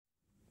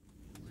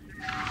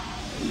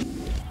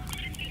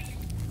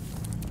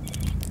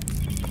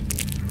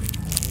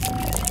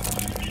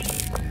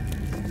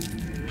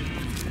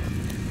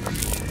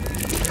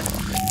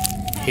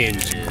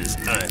Hinges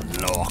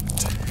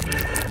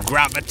unlocked.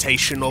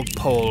 Gravitational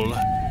pull,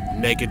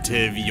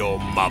 negative your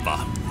mother.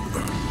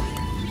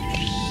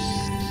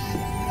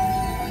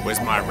 Where's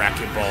my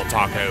racquetball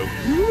taco?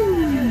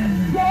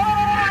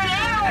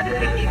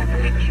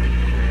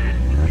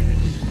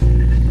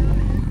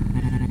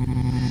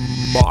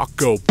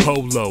 Marco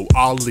Polo,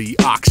 Ollie,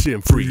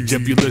 oxen free,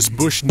 Jebulous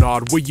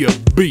Bushnard, where you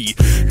be?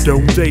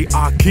 Don't they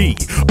key?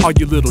 Are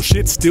you little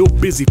shit still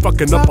busy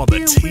fucking up all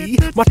the tea?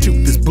 My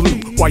tooth is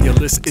blue,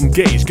 wireless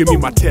engaged. Give me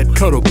my Ted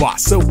Cuddle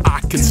box so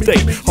I can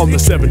stay on the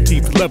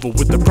 17th level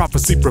with the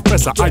prophecy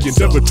professor. I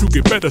endeavor to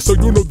get better so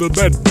you know the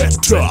land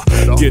better.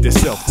 Get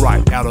yourself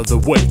right out of the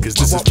way, cause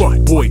this is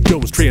Fuckboy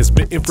Jones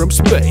transmitting from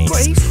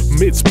space.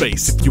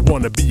 Mid-space if you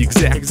wanna be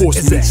exact.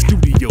 Forcemeat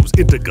Studios,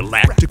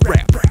 intergalactic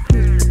rap.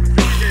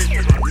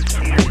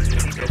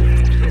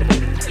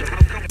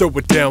 Throw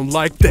it down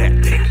like that.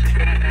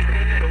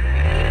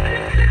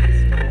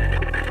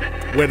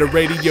 Where the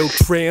radio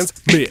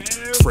transmit.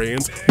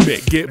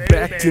 Get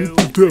back into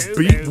the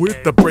beat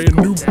with a brand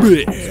new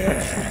bit.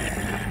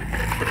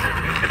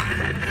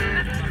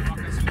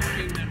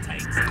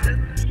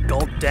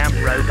 Goddamn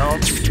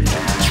robots.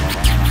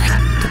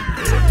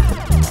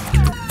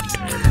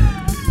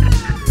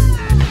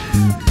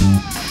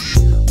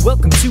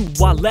 Welcome to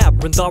our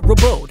labyrinth, our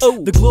abode.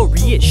 Oh, the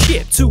glorious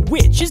ship to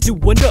which is due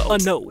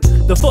unknown.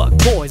 The fuck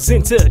boys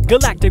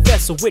intergalactic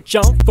vessel, which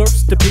on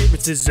first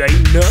appearances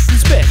ain't nothing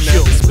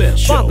special.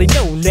 Fondly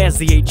known as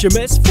the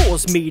H.M.S.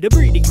 Forcemeat, a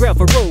breeding ground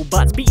for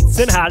robots, beats,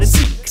 and hide and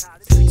seek.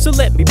 So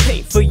let me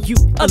paint for you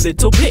a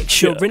little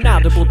picture, an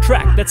audible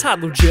track that's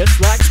hollow just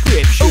like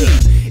scripture.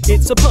 Ooh,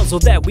 it's a puzzle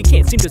that we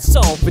can't seem to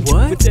solve, but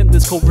within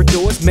this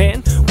corridors,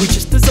 man, we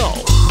just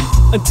dissolve.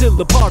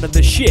 Until a part of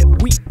the ship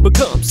we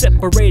become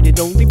separated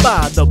only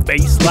by the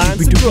bass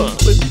lines and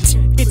drums.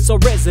 It's our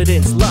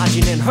residence,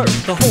 lodging and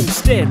hearth, the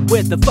homestead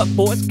where the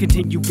fuckboys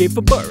continue give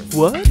a birth.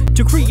 What?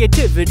 To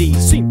creativity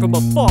seen from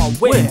afar,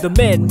 where the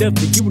men of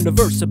the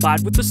universe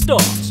abide with the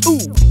stars.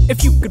 Ooh,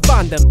 if you could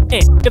find them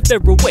and if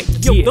they're awake,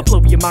 yo, they'll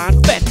blow your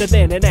mind faster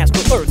than an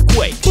astral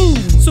earthquake. Boom.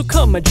 So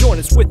come and join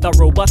us with our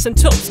robots and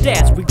toast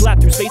as we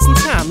glide through space and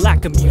time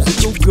like a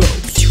musical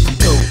ghost.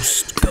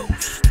 Ghost.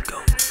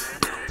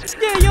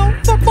 Yeah, yo,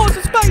 fuckboys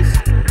in space!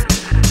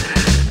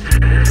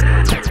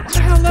 What the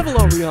hell level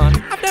are we on?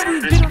 I've never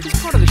even been on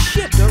this part of the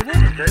ship, don't I?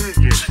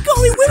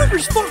 Golly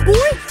willikers,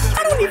 fuckboy!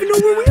 I don't even know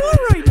where we are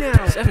right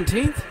now!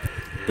 17th?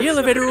 The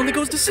elevator only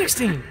goes to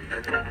 16.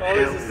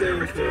 Always the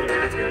same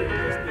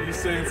thing. You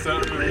saying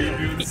something and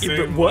me doing the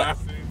same what?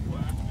 laughing.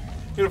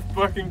 In a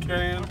fucking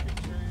can.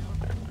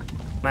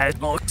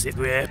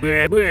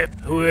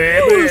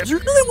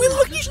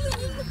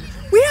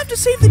 We have to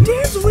save the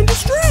damsel in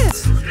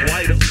distress!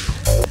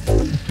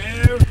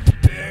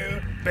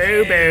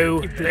 Boo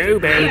boo, boo boo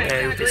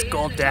boo, this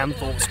goddamn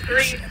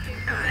Forcemeat ship.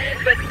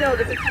 But no,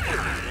 the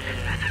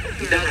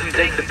doesn't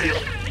take the pill.